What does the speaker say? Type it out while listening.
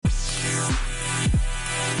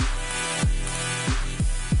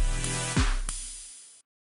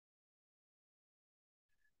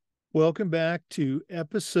Welcome back to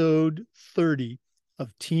episode 30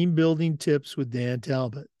 of Team Building Tips with Dan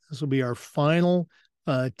Talbot. This will be our final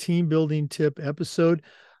team building tip episode.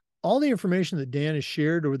 All the information that Dan has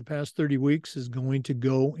shared over the past 30 weeks is going to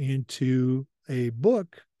go into a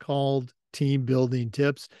book called Team Building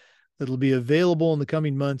Tips that'll be available in the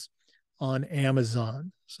coming months on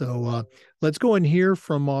Amazon. So let's go and hear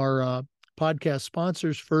from our podcast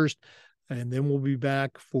sponsors first, and then we'll be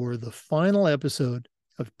back for the final episode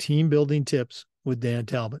of Team Building Tips with Dan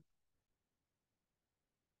Talbot.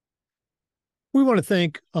 We want to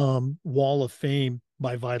thank Wall of Fame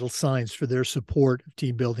by Vital Signs for their support of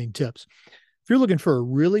Team Building Tips. If you're looking for a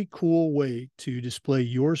really cool way to display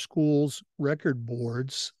your school's record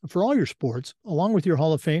boards for all your sports, along with your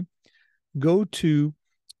Hall of Fame, go to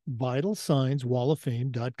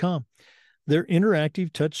vitalsignswalloffame.com. Their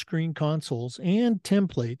interactive touchscreen consoles and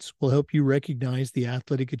templates will help you recognize the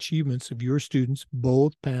athletic achievements of your students,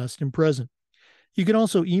 both past and present. You can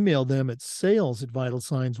also email them at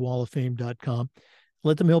sales@vitalsignswalloffame.com.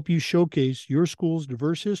 Let them help you showcase your school's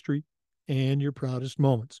diverse history and your proudest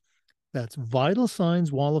moments. That's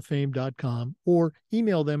vitalsignswalloffame.com, or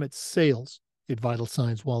email them at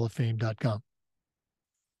sales@vitalsignswalloffame.com.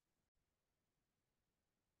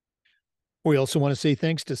 We also want to say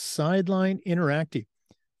thanks to Sideline Interactive.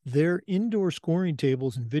 Their indoor scoring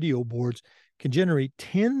tables and video boards can generate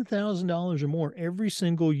 $10,000 or more every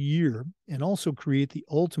single year and also create the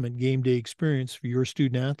ultimate game day experience for your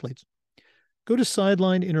student athletes. Go to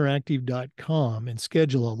sidelineinteractive.com and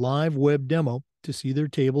schedule a live web demo to see their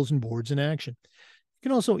tables and boards in action. You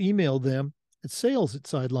can also email them at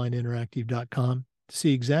sales@sidelineinteractive.com to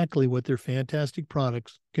see exactly what their fantastic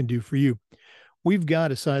products can do for you. We've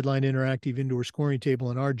got a Sideline Interactive indoor scoring table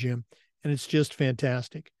in our gym, and it's just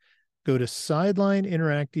fantastic. Go to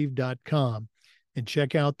sidelineinteractive.com and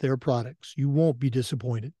check out their products. You won't be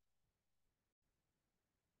disappointed.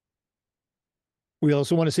 We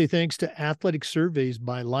also want to say thanks to Athletic Surveys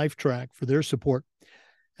by Lifetrack for their support.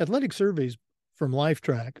 Athletic surveys from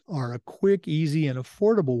Lifetrack are a quick, easy, and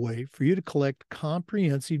affordable way for you to collect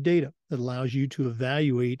comprehensive data that allows you to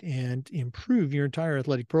evaluate and improve your entire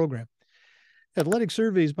athletic program. Athletic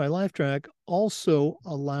Surveys by Lifetrack also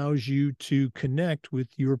allows you to connect with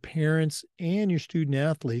your parents and your student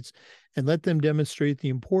athletes and let them demonstrate the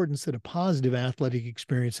importance that a positive athletic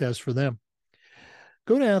experience has for them.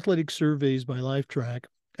 Go to Athletic Surveys by Lifetrack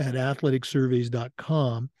at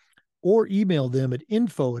athleticsurveys.com or email them at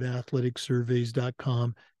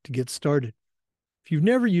info@athleticsurveys.com to get started. If you've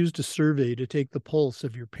never used a survey to take the pulse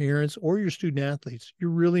of your parents or your student athletes, you're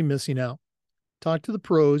really missing out. Talk to the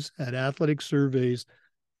pros at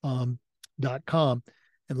athleticsurveys.com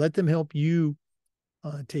and let them help you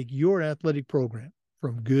take your athletic program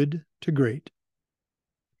from good to great.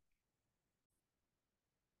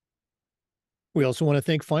 We also want to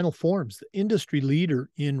thank Final Forms, the industry leader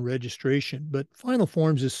in registration, but Final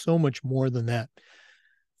Forms is so much more than that.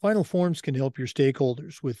 Final Forms can help your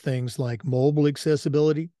stakeholders with things like mobile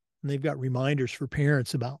accessibility, and they've got reminders for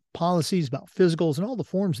parents about policies, about physicals, and all the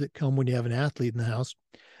forms that come when you have an athlete in the house.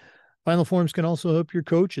 Final Forms can also help your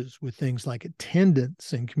coaches with things like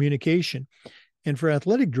attendance and communication. And for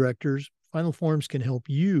athletic directors, Final Forms can help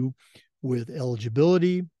you with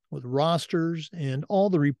eligibility, with rosters, and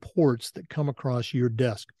all the reports that come across your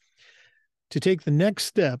desk. To take the next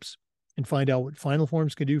steps and find out what Final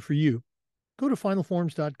Forms can do for you, go to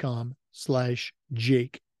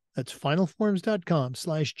finalforms.com/Jake. That's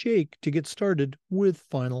finalforms.com/Jake to get started with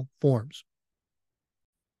Final Forms.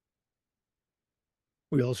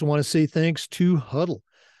 We also want to say thanks to Hudl.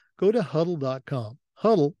 Go to Hudl.com.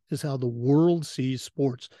 Hudl is how the world sees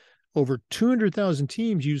sports. Over 200,000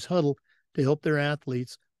 teams use Hudl to help their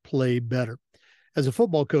athletes play better. As a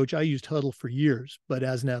football coach, I used Hudl for years, but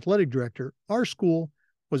as an athletic director, our school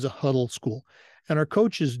was a Hudl school, and our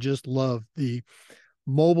coaches just loved the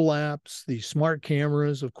mobile apps, the smart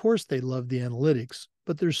cameras. Of course, they love the analytics,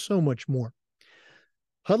 but there's so much more.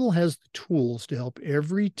 Hudl has the tools to help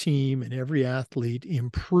every team and every athlete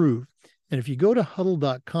improve. And if you go to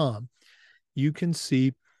Hudl.com, you can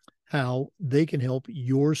see how they can help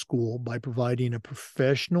your school by providing a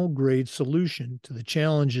professional grade solution to the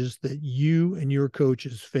challenges that you and your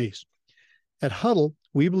coaches face. At Hudl,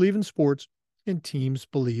 we believe in sports and teams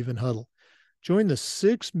believe in Hudl. Join the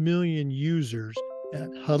 6 million users at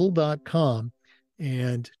Hudl.com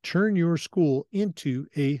and turn your school into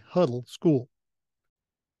a Hudl school.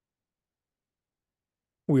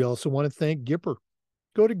 We also want to thank Gipper.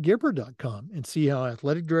 Go to Gipper.com and see how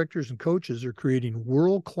athletic directors and coaches are creating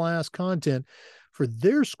world-class content for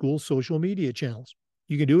their school social media channels.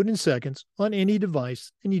 You can do it in seconds on any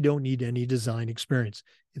device, and you don't need any design experience.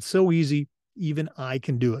 It's so easy, even I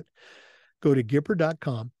can do it. Go to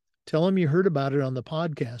Gipper.com, tell them you heard about it on the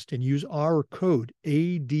podcast, and use our code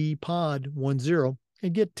ADPOD10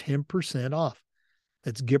 and get 10% off.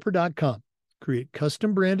 That's Gipper.com. Create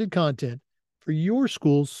custom branded content for your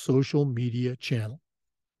school's social media channel.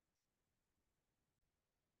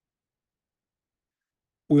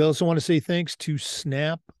 We also want to say thanks to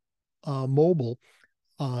Snap Mobile.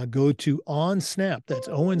 Go to OnSnap, that's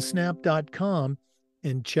onsnap.com,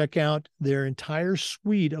 and check out their entire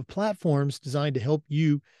suite of platforms designed to help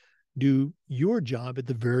you do your job at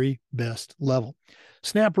the very best level.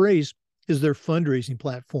 SnapRaise is their fundraising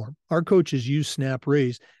platform. Our coaches use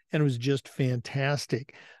SnapRaise, and it was just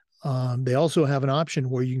fantastic. They also have an option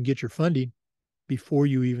where you can get your funding before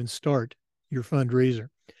you even start your fundraiser.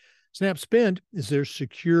 SnapSpend is their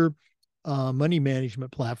secure money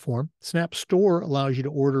management platform. Snap Store allows you to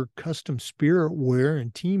order custom spirit wear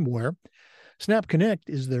and team wear. Snap Connect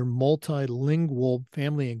is their multilingual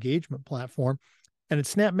family engagement platform. And at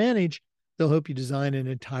Snap Manage, they'll help you design an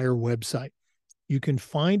entire website. You can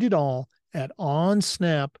find it all at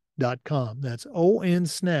onsnap.com. That's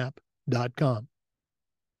onsnap.com.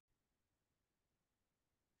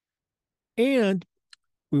 And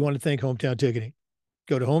we want to thank Hometown Ticketing.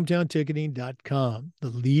 Go to hometownticketing.com, the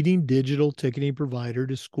leading digital ticketing provider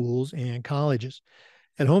to schools and colleges.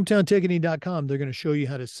 At hometownticketing.com, they're going to show you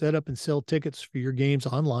how to set up and sell tickets for your games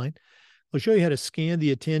online. They'll show you how to scan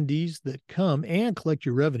the attendees that come and collect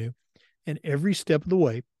your revenue. And every step of the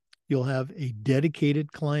way, you'll have a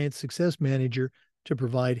dedicated client success manager to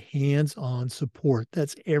provide hands-on support.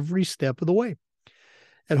 That's every step of the way.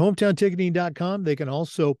 At hometownticketing.com, they can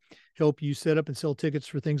also help you set up and sell tickets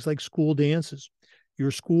for things like school dances,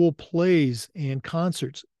 your school plays and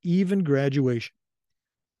concerts, even graduation.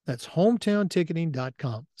 That's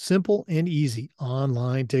hometownticketing.com. Simple and easy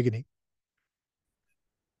online ticketing.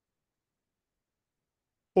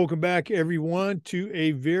 Welcome back, everyone, to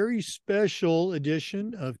a very special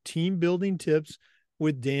edition of Team Building Tips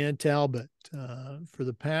with Dan Talbot. For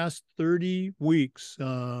the past 30 weeks,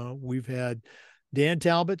 we've had Dan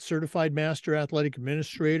Talbot, Certified Master Athletic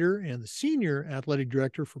Administrator and the Senior Athletic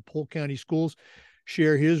Director for Polk County Schools,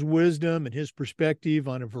 share his wisdom and his perspective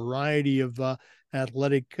on a variety of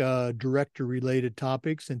athletic director-related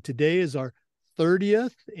topics. And today is our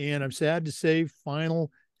 30th, and I'm sad to say,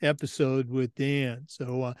 final episode with Dan.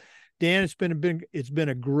 So, Dan, it's been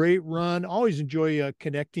a great run. Always enjoy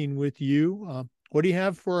connecting with you. What do you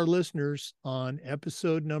have for our listeners on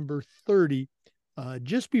episode number 30,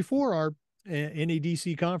 just before our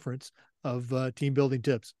NADC conference of Team Building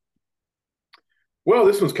Tips? Well,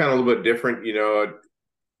 this one's kind of a little bit different.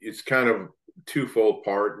 It's kind of twofold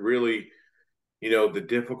part. Really, the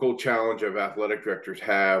difficult challenge of athletic directors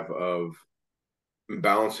have of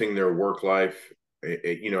balancing their work life,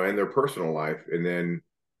 and their personal life, and then,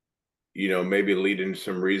 maybe lead into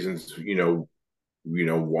some reasons,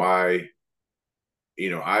 why,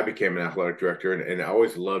 I became an athletic director, and I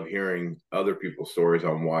always love hearing other people's stories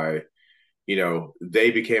on why,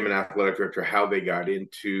 they became an athletic director, how they got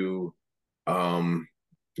into,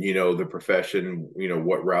 the profession,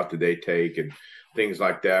 what route did they take and things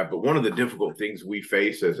like that. But one of the difficult things we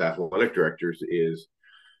face as athletic directors is,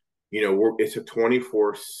 it's a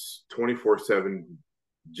 24/7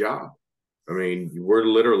 job. I mean, we're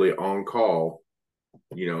literally on call,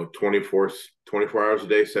 24 hours a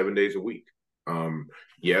day, 7 days a week.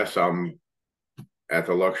 Yes, I'm at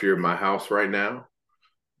the luxury of my house right now,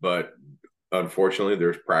 but unfortunately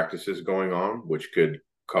there's practices going on which could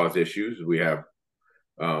cause issues. We have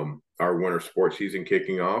our winter sports season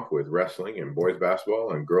kicking off with wrestling and boys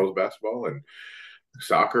basketball and girls basketball and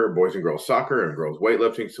soccer, boys and girls soccer and girls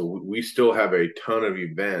weightlifting. So we still have a ton of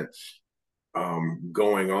events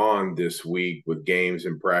going on this week with games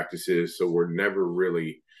and practices. So we're never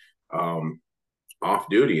really off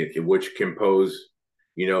duty, which can pose,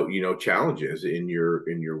 challenges in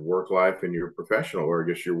your work life and your professional, or I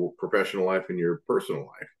guess your professional life and your personal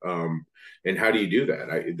life. And how do you do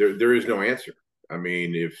that? There is no answer. I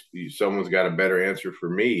mean, if someone's got a better answer for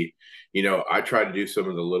me, I try to do some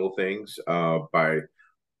of the little things by,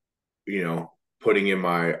 putting in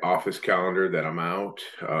my office calendar that I'm out,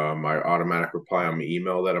 my automatic reply on my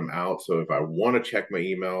email that I'm out. So if I want to check my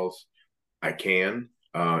emails, I can.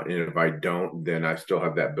 And if I don't, then I still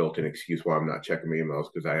have that built-in excuse why I'm not checking my emails,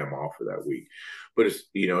 because I am off for that week. But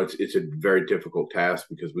it's a very difficult task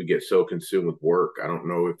because we get so consumed with work. I don't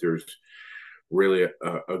know if there's really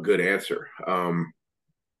a good answer.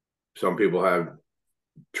 Some people have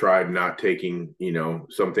tried not taking,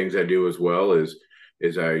 some things I do as well is,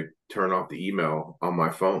 is I turn off the email on my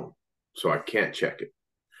phone so I can't check it.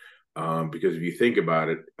 Because if you think about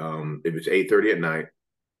it, if it's 8:30 at night,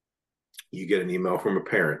 you get an email from a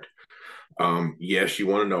parent. Yes, you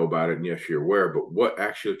want to know about it, and yes, you're aware, but what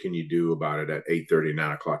actually can you do about it at 8:30,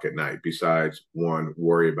 9 o'clock at night, besides one,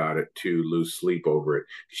 worry about it, two, lose sleep over it?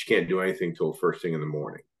 Because you can't do anything till first thing in the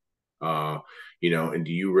morning. And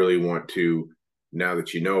do you really want to, now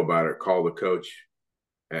that you know about it, call the coach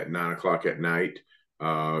at 9 o'clock at night?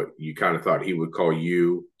 You kind of thought he would call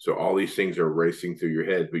you. So all these things are racing through your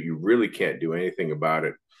head, but you really can't do anything about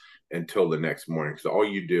it until the next morning. So all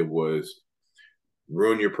you did was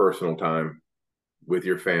ruin your personal time with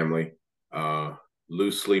your family,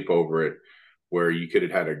 lose sleep over it, where you could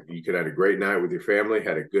have had a great night with your family,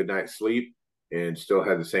 had a good night's sleep, and still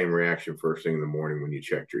had the same reaction first thing in the morning when you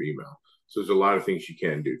checked your email. So there's a lot of things you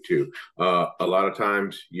can do too. A lot of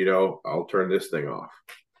times, I'll turn this thing off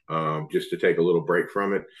just to take a little break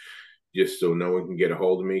from it, just so no one can get a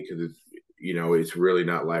hold of me, because it's really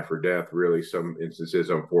not life or death. Really, some instances,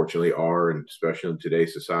 unfortunately, are, and especially in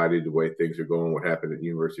today's society, the way things are going, what happened at the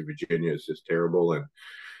University of Virginia is just terrible, and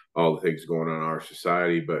all the things going on in our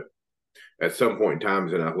society. But at some point in time,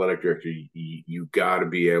 as an athletic director, you got to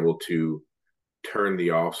be able to turn the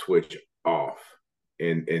off switch off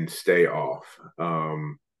and stay off,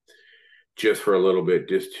 just for a little bit,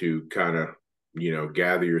 just to kind of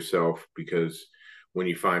gather yourself. Because when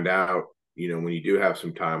you find out, when you do have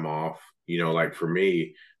some time off, like for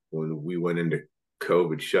me, when we went into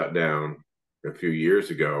COVID shutdown a few years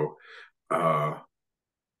ago,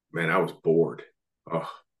 man, I was bored. Oh,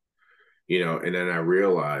 and then I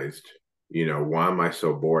realized, why am I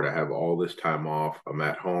so bored? I have all this time off. I'm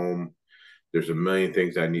at home. There's a million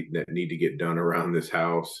things that need to get done around this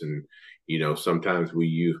house. And, sometimes we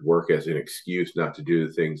use work as an excuse not to do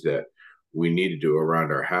the things that we need to do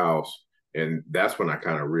around our house. And that's when I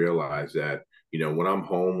kind of realized that, when I'm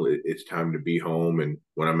home, it's time to be home. And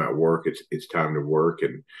when I'm at work, it's time to work.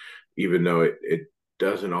 And even though it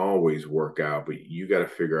doesn't always work out, but you got to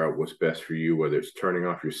figure out what's best for you, whether it's turning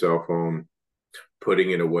off your cell phone,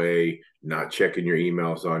 putting it away, not checking your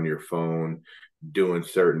emails on your phone, doing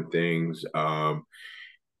certain things. One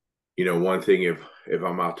thing, if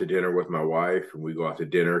I'm out to dinner with my wife and we go out to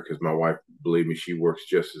dinner, because my wife, believe me, she works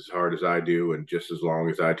just as hard as I do and just as long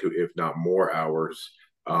as I do, if not more hours,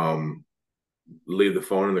 leave the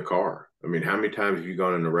phone in the car. I mean, how many times have you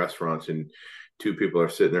gone into restaurants and two people are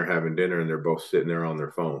sitting there having dinner and they're both sitting there on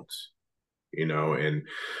their phones, and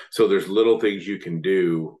so there's little things you can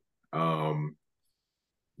do,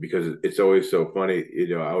 because it's always so funny.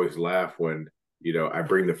 I always laugh when, I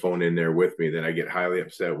bring the phone in there with me. Then I get highly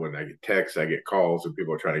upset when I get texts, I get calls, and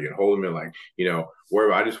people are trying to get hold of me. Like,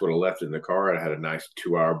 where I just would have left it in the car. I had a nice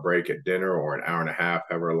 2-hour break at dinner, or an hour and a half,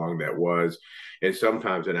 however long that was. And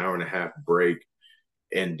sometimes an hour and a half break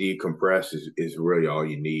and decompress is really all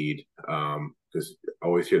you need. Because I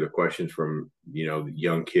always hear the questions from, the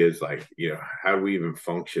young kids, like, how do we even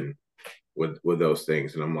function with those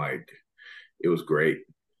things? And I'm like, it was great.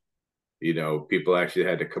 People actually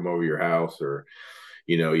had to come over your house, or,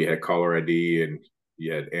 you had caller ID and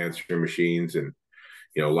you had answering machines, and,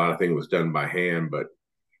 a lot of things was done by hand, but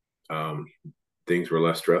things were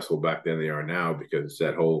less stressful back then than they are now, because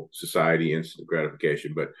that whole society, instant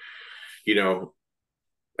gratification. But,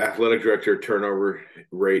 athletic director turnover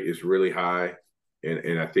rate is really high.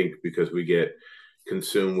 And I think because we get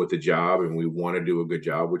consumed with the job and we want to do a good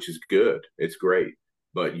job, which is good. It's great.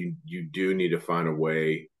 But you do need to find a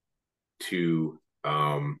way to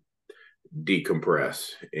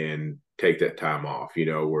decompress and take that time off,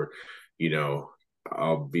 where,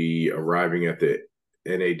 I'll be arriving at the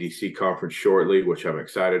NADC conference shortly, which I'm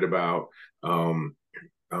excited about. I'm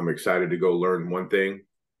excited to go learn one thing.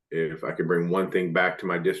 If I can bring one thing back to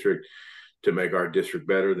my district to make our district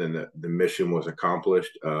better, then the mission was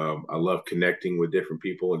accomplished. I love connecting with different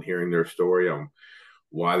people and hearing their story on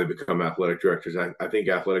why they become athletic directors. I think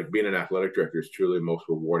being an athletic director is truly the most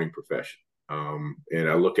rewarding profession. And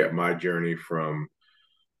I look at my journey from,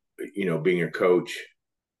 being a coach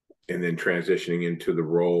and then transitioning into the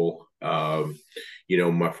role.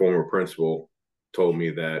 My former principal told me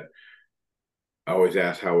that I always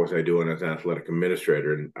asked how was I doing as an athletic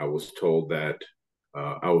administrator, and I was told that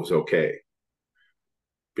I was okay,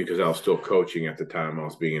 because I was still coaching at the time I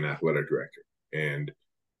was being an athletic director. And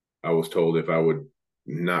I was told if I would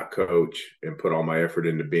not coach and put all my effort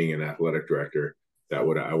into being an athletic director, I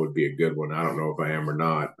would be a good one. I don't know if I am or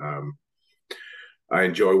not. I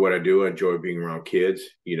enjoy what I do. I enjoy being around kids,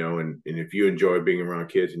 and if you enjoy being around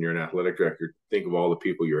kids and you're an athletic director, think of all the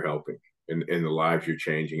people you're helping, and the lives you're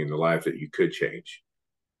changing, and the lives that you could change.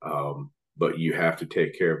 but you have to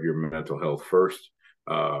take care of your mental health first.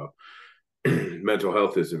 Mental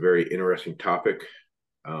health is a very interesting topic.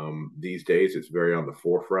 These days, it's very on the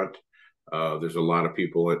forefront. There's a lot of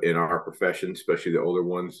people in our profession, especially the older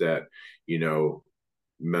ones, that,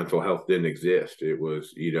 mental health didn't exist. It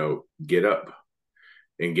was, get up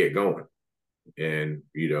and get going and,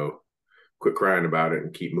 quit crying about it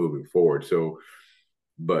and keep moving forward. So,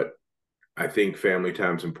 but I think family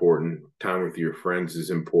time's important. Time with your friends is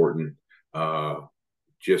important.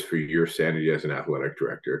 Just for your sanity as an athletic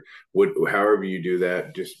director. However you do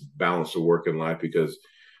that, just balance the work and life, because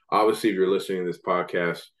obviously if you're listening to this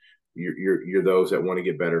podcast, you're those that want to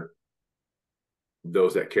get better,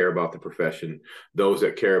 those that care about the profession, those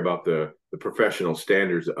that care about the professional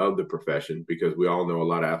standards of the profession, because we all know a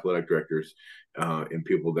lot of athletic directors and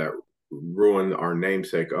people that ruin our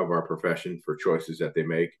namesake of our profession for choices that they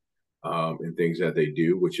make and things that they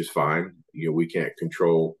do, which is fine. We can't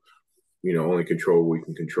control, only control what we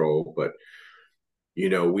can control. But,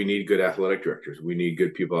 we need good athletic directors. We need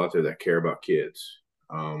good people out there that care about kids.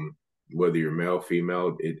 Whether you're male,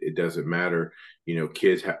 female, it doesn't matter.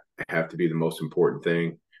 Kids have to be the most important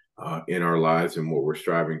thing in our lives and what we're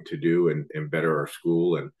striving to do and better our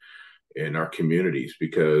school and our communities.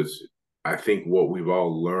 Because I think what we've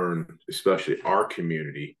all learned, especially our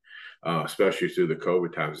community, especially through the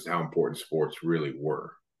COVID times, is how important sports really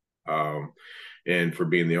were. And for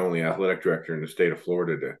being the only athletic director in the state of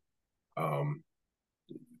Florida to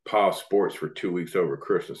pause sports for 2 weeks over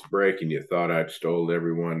Christmas break, and you thought I'd stole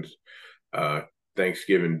everyone's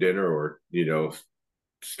Thanksgiving dinner or,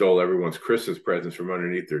 stole everyone's Christmas presents from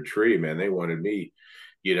underneath their tree, man. They wanted me,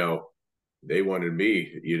 to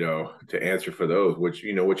answer for those, which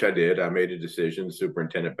I did. I made a decision. The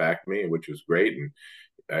superintendent backed me, which was great. And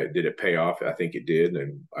did it pay off? I think it did.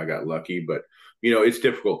 And I got lucky, but it's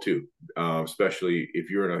difficult too, especially if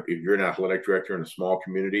you're an athletic director in a small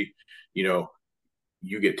community.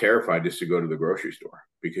 You get terrified just to go to the grocery store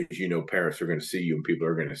because parents are going to see you and people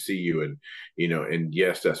are going to see you, and and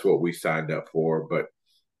yes, that's what we signed up for. But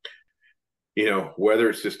whether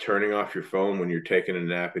it's just turning off your phone when you're taking a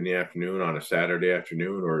nap in the afternoon on a Saturday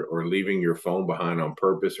afternoon, or leaving your phone behind on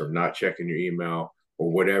purpose, or not checking your email,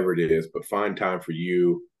 or whatever it is, but find time for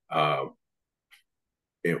you, and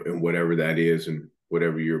whatever that is, and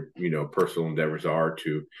whatever your personal endeavors are,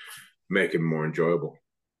 to make it more enjoyable.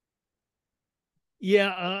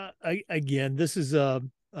 Yeah. Again, this is a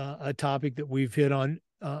topic that we've hit on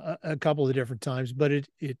a couple of different times, but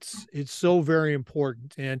it's so very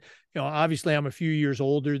important. And obviously, I'm a few years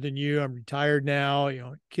older than you. I'm retired now.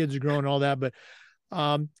 Kids are growing, all that. But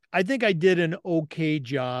I think I did an okay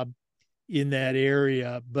job in that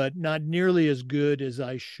area, but not nearly as good as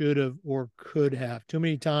I should have or could have. Too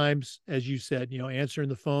many times, as you said, answering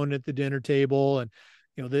the phone at the dinner table, and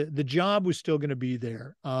the job was still going to be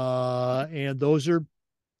there. And those are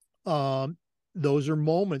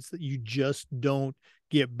moments that you just don't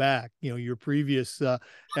get back. Your previous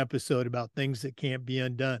episode about things that can't be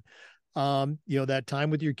undone. That time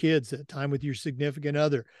with your kids, that time with your significant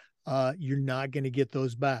other, you're not going to get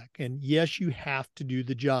those back. And yes, you have to do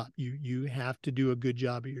the job. You have to do a good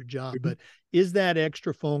job at your job. But is that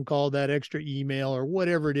extra phone call, that extra email, or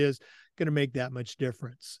whatever it is, going to make that much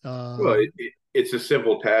difference? Well, it's a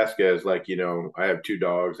simple task as, like, I have 2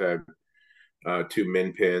 dogs. I have 2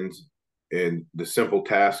 min pins, and the simple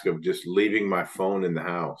task of just leaving my phone in the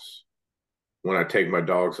house when I take my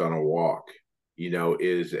dogs on a walk,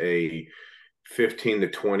 is a 15 to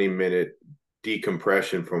 20 minute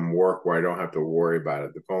decompression from work where I don't have to worry about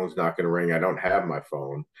it. The phone's not going to ring. I don't have my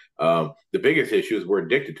phone. The biggest issue is we're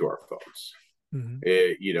addicted to our phones.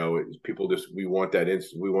 Mm-hmm. People we want that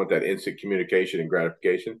instant communication and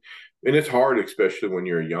gratification, and it's hard, especially when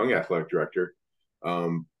you're a young athletic director,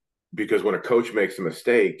 because when a coach makes a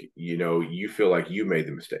mistake, you feel like you made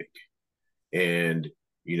the mistake, and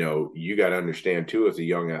you got to understand too, as a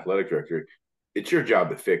young athletic director, it's your job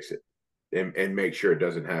to fix it and make sure it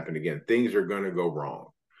doesn't happen again. Things are going to go wrong.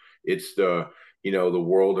 It's the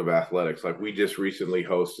world of athletics. Like, we just recently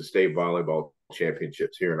hosted state volleyball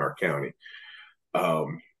championships here in our county.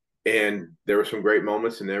 And there were some great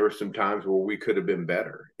moments, and there were some times where we could have been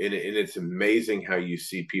better. And it's amazing how you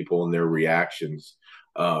see people and their reactions,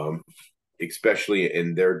 especially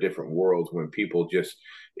in their different worlds, when people just,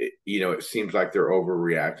 it seems like they're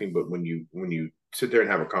overreacting. But when you sit there and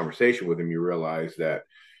have a conversation with them, you realize that,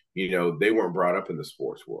 they weren't brought up in the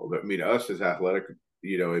sports world. I mean, us as athletic,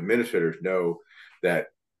 administrators know that,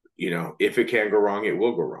 if it can go wrong, it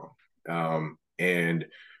will go wrong. And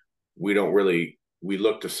we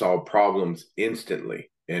look to solve problems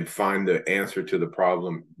instantly and find the answer to the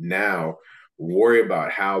problem now, worry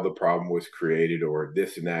about how the problem was created or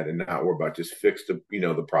this and that, and not worry about just fix the,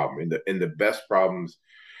 the problem. And the best problems,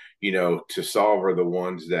 to solve are the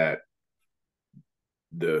ones that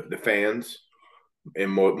the fans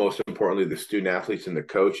and most importantly, the student athletes and the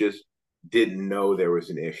coaches didn't know there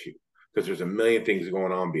was an issue, because there's a million things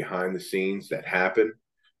going on behind the scenes that happen,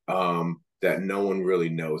 that no one really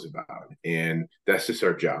knows about. And that's just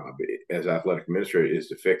our job as athletic administrator, is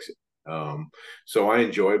to fix it. So I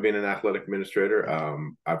enjoy being an athletic administrator.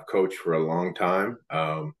 I've coached for a long time.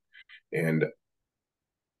 And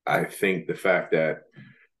I think the fact that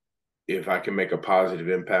if I can make a positive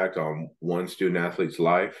impact on one student athlete's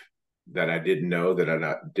life that I didn't know,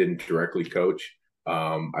 that didn't directly coach,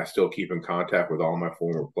 I still keep in contact with all my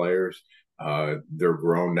former players. They're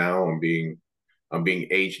grown now. I'm being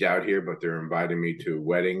aged out here, but they're inviting me to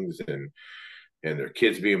weddings and their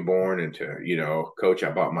kids being born, and to, coach, I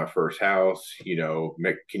bought my first house,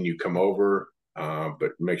 can you come over?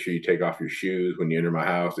 But make sure you take off your shoes when you enter my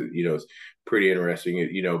house. It's pretty interesting.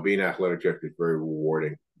 Being athletic director is very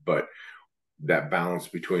rewarding, but that balance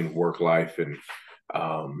between work life and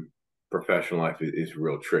professional life is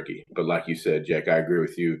real tricky. But like you said, Jack, I agree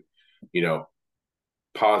with you,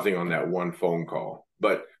 pausing on that one phone call.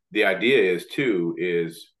 But the idea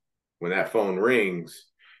is when that phone rings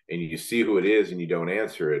and you see who it is and you don't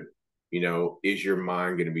answer it, is your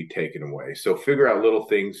mind going to be taken away? So figure out little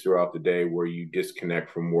things throughout the day where you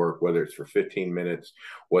disconnect from work, whether it's for 15 minutes,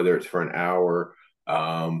 whether it's for an hour,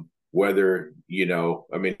 whether,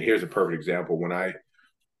 here's a perfect example. When I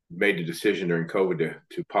made the decision during COVID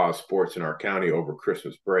to pause sports in our county over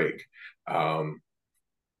Christmas break, I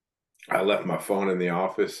left my phone in the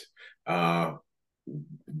office,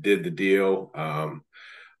 did the deal,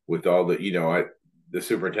 with all the, the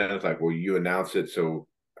superintendent's like, well, you announced it. So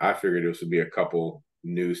I figured this would be a couple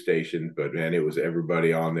news stations, but man, it was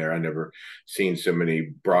everybody on there. I never seen so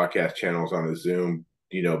many broadcast channels on the Zoom,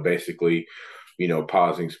 basically,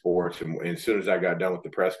 pausing sports. And as soon as I got done with the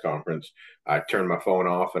press conference, I turned my phone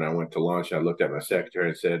off and I went to lunch. I looked at my secretary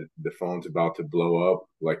and said, the phone's about to blow up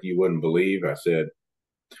like you wouldn't believe. I said,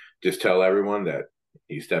 just tell everyone that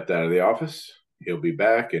he stepped out of the office. He'll be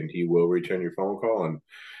back and he will return your phone call. And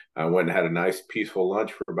I went and had a nice, peaceful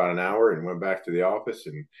lunch for about an hour and went back to the office.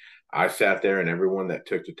 And I sat there, and everyone that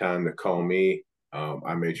took the time to call me,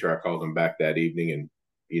 I made sure I called them back that evening. And,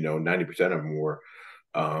 90% of them were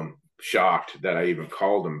shocked that I even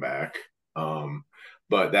called them back.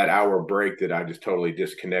 But that hour break that I just totally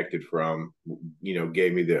disconnected from,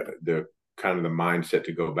 gave me the kind of the mindset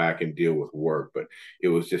to go back and deal with work. But it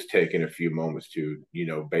was just taking a few moments to,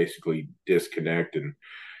 basically disconnect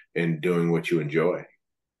and doing what you enjoy.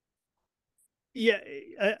 Yeah,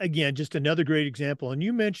 again, just another great example. And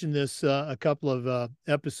you mentioned this a couple of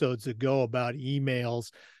episodes ago about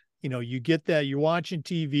emails. You get that you're watching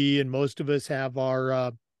TV, and most of us have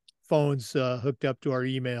our phones hooked up to our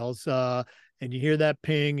emails, and you hear that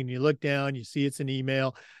ping, and you look down, you see it's an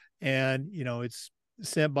email, and it's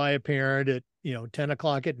sent by a parent at 10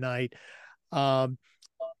 o'clock at night.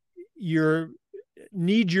 Your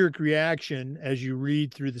knee-jerk reaction as you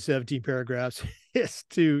read through the 17 paragraphs is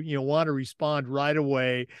to want to respond right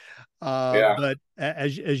away, but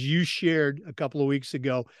as you shared a couple of weeks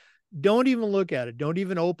ago, don't even look at it, don't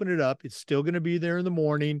even open it up. It's still going to be there in the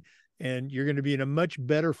morning, and you're going to be in a much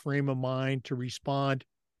better frame of mind to respond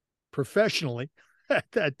professionally at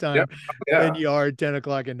that time than you are at 10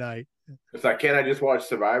 o'clock at night. It's like, can't I just watch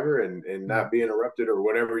Survivor and not be interrupted, or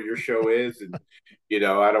whatever your show is? And,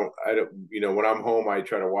 I don't, when I'm home, I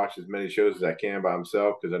try to watch as many shows as I can by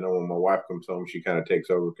myself, because I know when my wife comes home, she kind of takes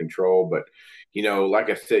over control. But, like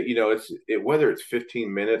I said, whether it's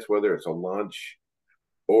 15 minutes, whether it's a lunch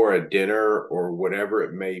or a dinner or whatever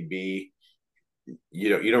it may be, you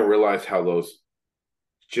don't realize how those,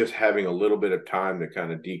 just having a little bit of time to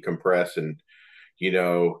kind of decompress and,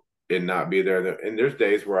 and not be there. And there's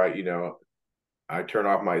days where I turn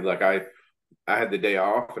off I had the day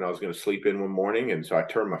off and I was going to sleep in one morning. And so I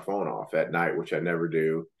turned my phone off at night, which I never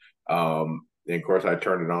do. And of course I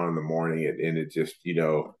turned it on in the morning, and it just,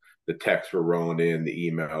 the texts were rolling in, the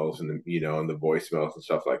emails and and the voicemails and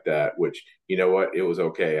stuff like that, which, what, it was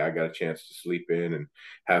okay. I got a chance to sleep in and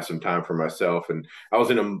have some time for myself. And I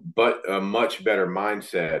was in a much better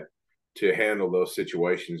mindset to handle those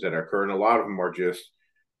situations that occur. And a lot of them are just,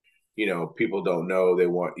 people don't know. They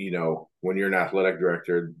want, when you're an athletic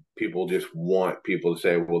director, people just want people to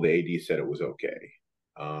say, well, the AD said it was okay.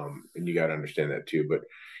 And you got to understand that too. But,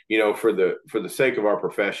 for the sake of our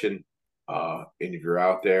profession, and if you're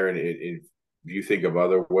out there and if you think of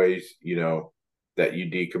other ways, that you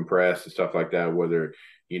decompress and stuff like that, whether,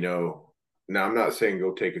 Now, I'm not saying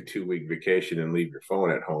go take a 2-week vacation and leave your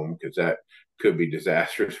phone at home, because that could be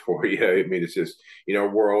disastrous for you. I mean, it's just,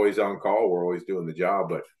 we're always on call, we're always doing the job,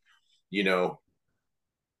 but, you know,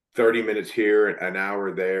 30 minutes here, an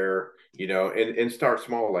hour there, and start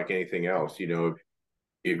small like anything else.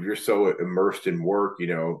 If you're so immersed in work,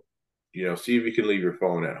 see if you can leave your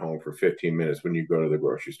phone at home for 15 minutes when you go to the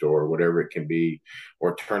grocery store or whatever it can be,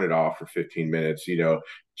 or turn it off for 15 minutes,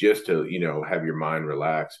 just to, have your mind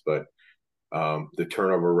relaxed. But the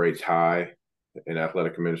turnover rate's high in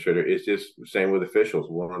athletic administrator. It's just the same with officials.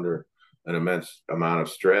 We're under an immense amount of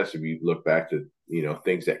stress. If you look back to,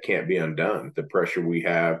 things that can't be undone, the pressure we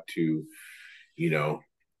have to, you know,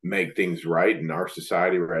 make things right in our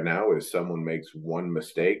society right now is someone makes one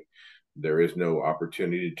mistake, there is no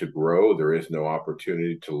opportunity to grow. There is no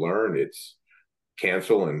opportunity to learn. It's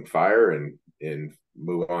cancel and fire and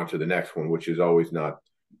move on to the next one, which is always not,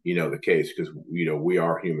 the case, because, we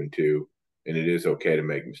are human too. And it is okay to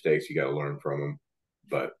make mistakes. You got to learn from them,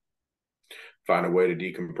 but find a way to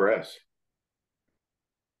decompress.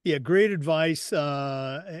 Yeah, great advice,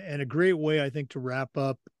 and a great way, I think, to wrap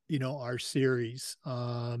up, our series.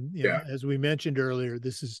 Yeah. As we mentioned earlier,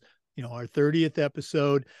 this is, our 30th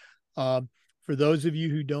episode. For those of you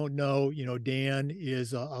who don't know, Dan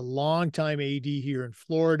is a longtime AD here in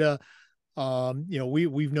Florida.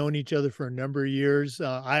 We've known each other for a number of years.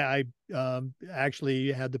 I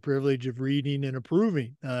actually had the privilege of reading and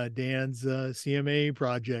approving Dan's CMA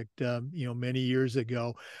project, many years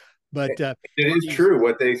ago. But it is true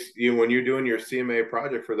what when you're doing your CMA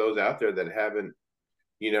project, for those out there that haven't,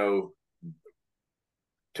 you know,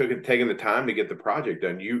 taken the time to get the project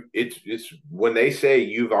done, it's when they say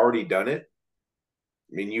you've already done it,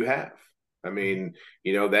 I mean, you have. I mean,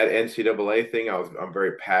 that NCAA thing, I'm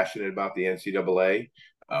very passionate about the NCAA,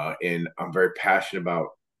 and I'm very passionate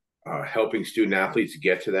about helping student athletes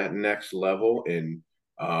get to that next level in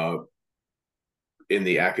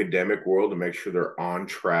the academic world, to make sure they're on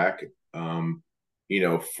track,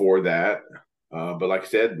 for that. But like I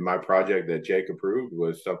said, my project that Jake approved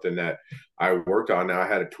was something that I worked on. Now I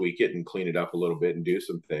had to tweak it and clean it up a little bit and do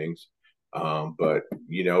some things. But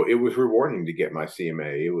it was rewarding to get my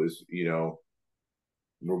CMA. It was,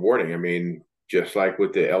 rewarding. I mean, just like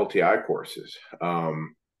with the LTI courses,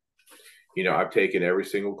 I've taken every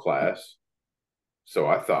single class. So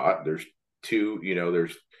I thought there's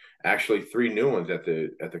there's actually 3 new ones at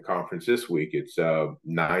the conference this week. It's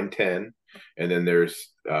 910, and then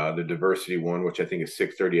there's the diversity one, which I think is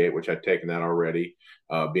 638, which I've taken that already,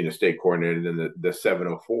 being a state coordinator, and then the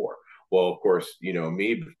 704. Well, of course,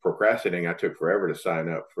 me procrastinating, I took forever to sign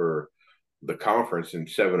up for the conference, and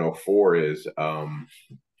 704 is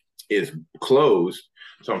closed.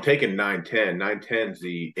 So I'm taking 910. 910 is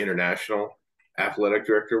the international athletic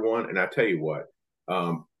director one, and I tell you what,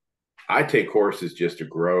 I take courses just to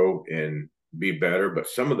grow and be better, but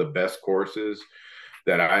some of the best courses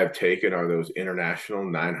that I have taken are those international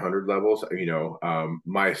 900 levels.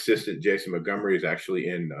 My assistant, Jason Montgomery, is actually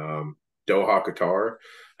in Doha, Qatar,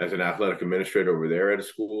 as an athletic administrator over there at a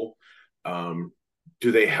school.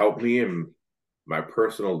 Do they help me in my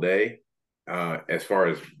personal day as far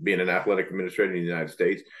as being an athletic administrator in the United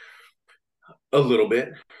States? A little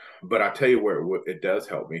bit. But I'll tell you where it does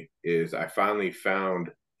help me is I finally found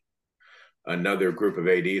another group of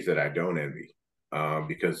ADs that I don't envy,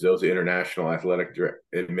 because those international athletic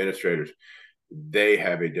administrators, they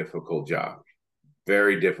have a difficult job,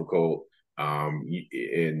 very difficult.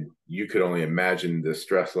 And you could only imagine the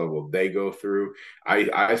stress level they go through.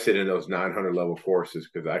 I sit in those 900 level courses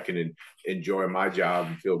because I can enjoy my job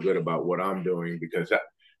and feel good about what I'm doing, because I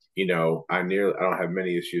don't have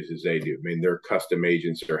many issues as they do. I mean, they're custom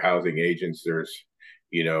agents, they're housing agents. There's,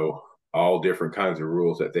 all different kinds of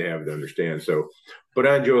rules that they have to understand. So, but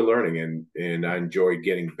I enjoy learning and I enjoy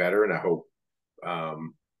getting better. And I hope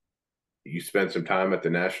you spend some time at the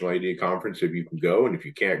National AD Conference if you can go, and if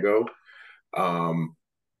you can't go,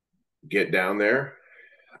 get down there,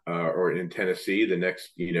 or in Tennessee. The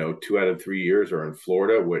next, 2 out of 3 years are in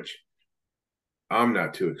Florida, which I'm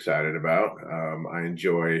not too excited about. I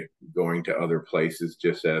enjoy going to other places,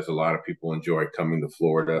 just as a lot of people enjoy coming to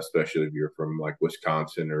Florida, especially if you're from like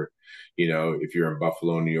Wisconsin, or, if you're in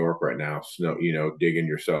Buffalo, New York right now, snow, digging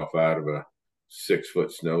yourself out of a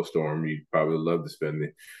 6-foot snowstorm. You'd probably love to spend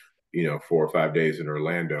the 4 or 5 days in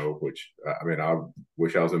Orlando, which I mean, I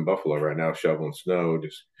wish I was in Buffalo right now shoveling snow,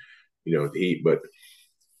 just, the heat. But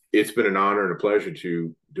it's been an honor and a pleasure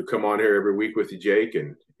to come on here every week with you, Jake,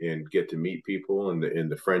 and get to meet people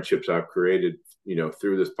and the friendships I've created,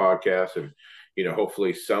 through this podcast. And,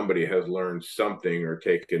 hopefully somebody has learned something or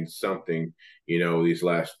taken something, these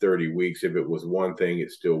last 30 weeks. If it was one thing,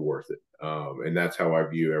 it's still worth it. And that's how I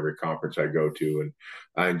view every conference I go to. And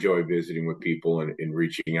I enjoy visiting with people and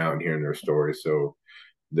reaching out and hearing their stories. So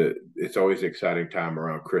it's always an exciting time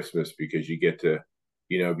around Christmas because you get to,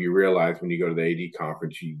 you realize when you go to the AD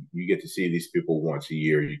conference, you get to see these people once a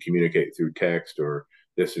year. You communicate through text or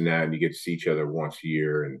this and that, and you get to see each other once a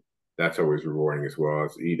year. And that's always rewarding as well.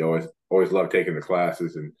 Always love taking the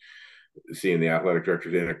classes and seeing the athletic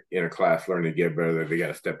directors in a class learning to get better. They got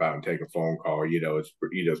to step out and take a phone call. It's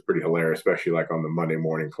pretty hilarious, especially like on the Monday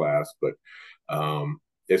morning class. But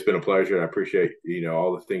it's been a pleasure. I appreciate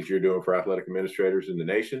all the things you're doing for athletic administrators in the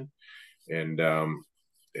nation, and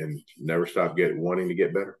never stop wanting to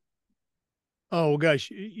get better. Oh gosh,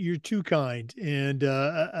 you're too kind. And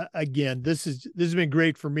again, this has been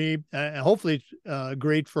great for me. Hopefully, it's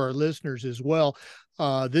great for our listeners as well.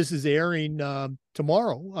 This is airing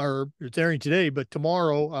tomorrow, or it's airing today, but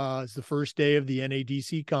tomorrow is the first day of the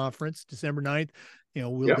NADC conference, December 9th.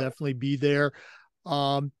 We'll definitely be there.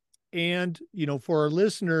 And for our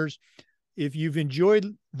listeners, if you've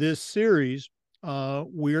enjoyed this series,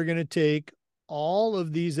 we are going to take all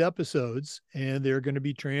of these episodes and they're going to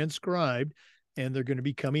be transcribed, and they're going to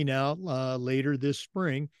be coming out later this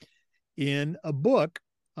spring in a book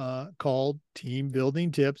called Team Building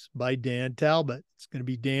Tips by Dan Talbot. It's going to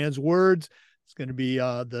be Dan's words. It's going to be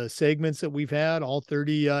the segments that we've had. All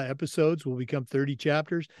 30 episodes will become 30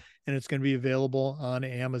 chapters, and it's going to be available on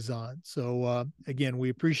Amazon. So again, we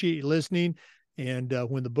appreciate you listening. And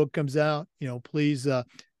when the book comes out, please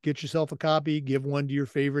get yourself a copy, give one to your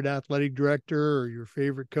favorite athletic director or your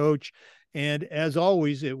favorite coach. And as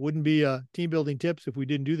always, it wouldn't be Team Building Tips if we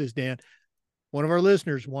didn't do this, Dan. One of our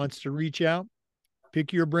listeners wants to reach out,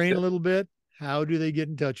 pick your brain a little bit. How do they get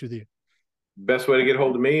in touch with you? Best way to get a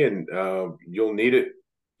hold of me, and you'll need it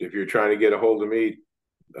if you're trying to get a hold of me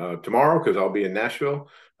tomorrow, because I'll be in Nashville,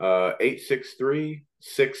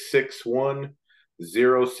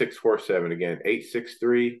 863-661-0647. Again,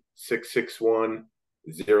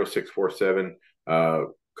 863-661-0647.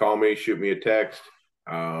 Call me, shoot me a text.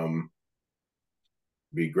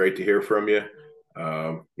 Be great to hear from you.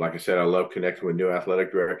 Like I said, I love connecting with new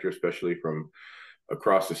athletic directors, especially from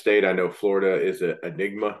across the state. I know Florida is an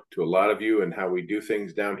enigma to a lot of you and how we do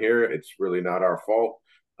things down here. It's really not our fault.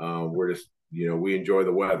 We're just, we enjoy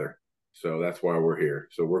the weather. So that's why we're here.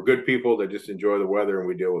 So we're good people that just enjoy the weather, and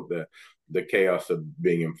we deal with the chaos of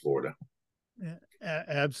being in Florida.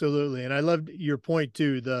 Absolutely. And I loved your point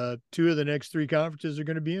too. The 2 of the next 3 conferences are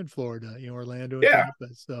going to be in Florida, Orlando and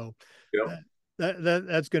Tampa. So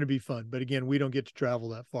that's going to be fun. But again, we don't get to travel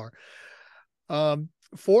that far.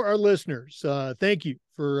 For our listeners, thank you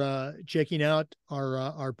for checking out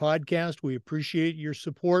our podcast. We appreciate your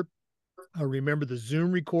support. Remember, the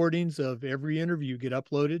Zoom recordings of every interview get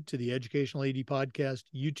uploaded to the Educational AD Podcast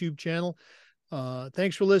YouTube channel.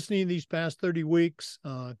 Thanks for listening these past 30 weeks.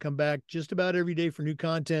 Come back just about every day for new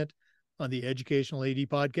content on the Educational AD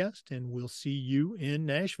Podcast, and we'll see you in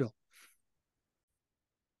Nashville.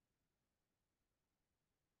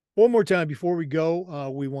 One more time before we go,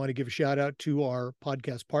 we want to give a shout out to our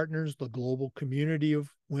podcast partners, the global community of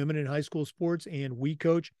women in high school sports, and We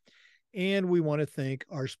Coach. And we want to thank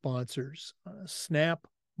our sponsors, Snap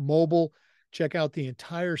Mobile. Check out the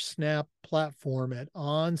entire Snap platform at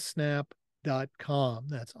onsnap.com.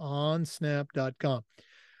 That's onsnap.com.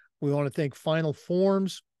 We want to thank Final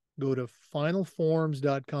Forms. Go to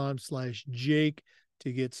finalforms.com/Jake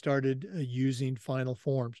to get started using Final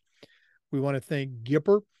Forms. We want to thank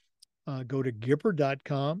Gipper. Go to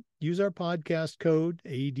Gipper.com. Use our podcast code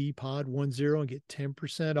ADPOD10 and get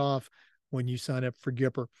 10% off when you sign up for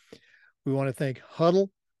Gipper. We want to thank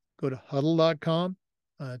Huddle. Go to huddle.com.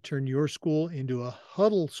 Turn your school into a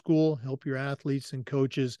Huddle school. Help your athletes and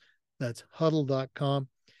coaches. That's huddle.com.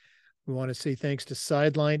 We want to say thanks to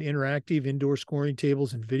Sideline Interactive indoor scoring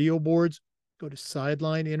tables and video boards. Go to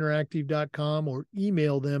sidelineinteractive.com or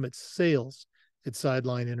email them at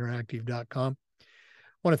sales@sidelineinteractive.com.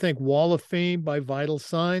 I want to thank Wall of Fame by Vital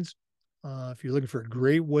Signs. If you're looking for a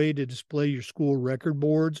great way to display your school record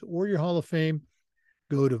boards or your Hall of Fame,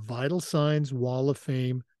 go to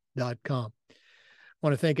vitalsignswalloffame.com. I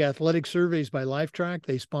want to thank Athletic Surveys by Lifetrack.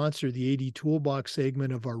 They sponsor the AD Toolbox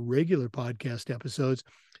segment of our regular podcast episodes.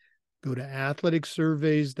 Go to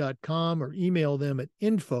athleticsurveys.com or email them at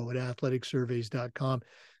info@athleticsurveys.com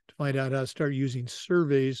to find out how to start using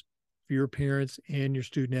surveys for your parents and your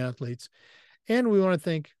student athletes. And we want to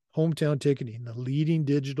thank Hometown Ticketing, the leading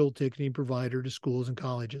digital ticketing provider to schools and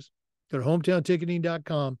colleges. Go to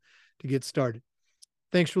hometownticketing.com to get started.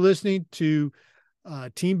 Thanks for listening to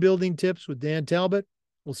Team Building Tips with Dan Talbot.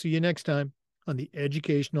 We'll see you next time on the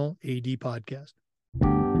Educational AD Podcast.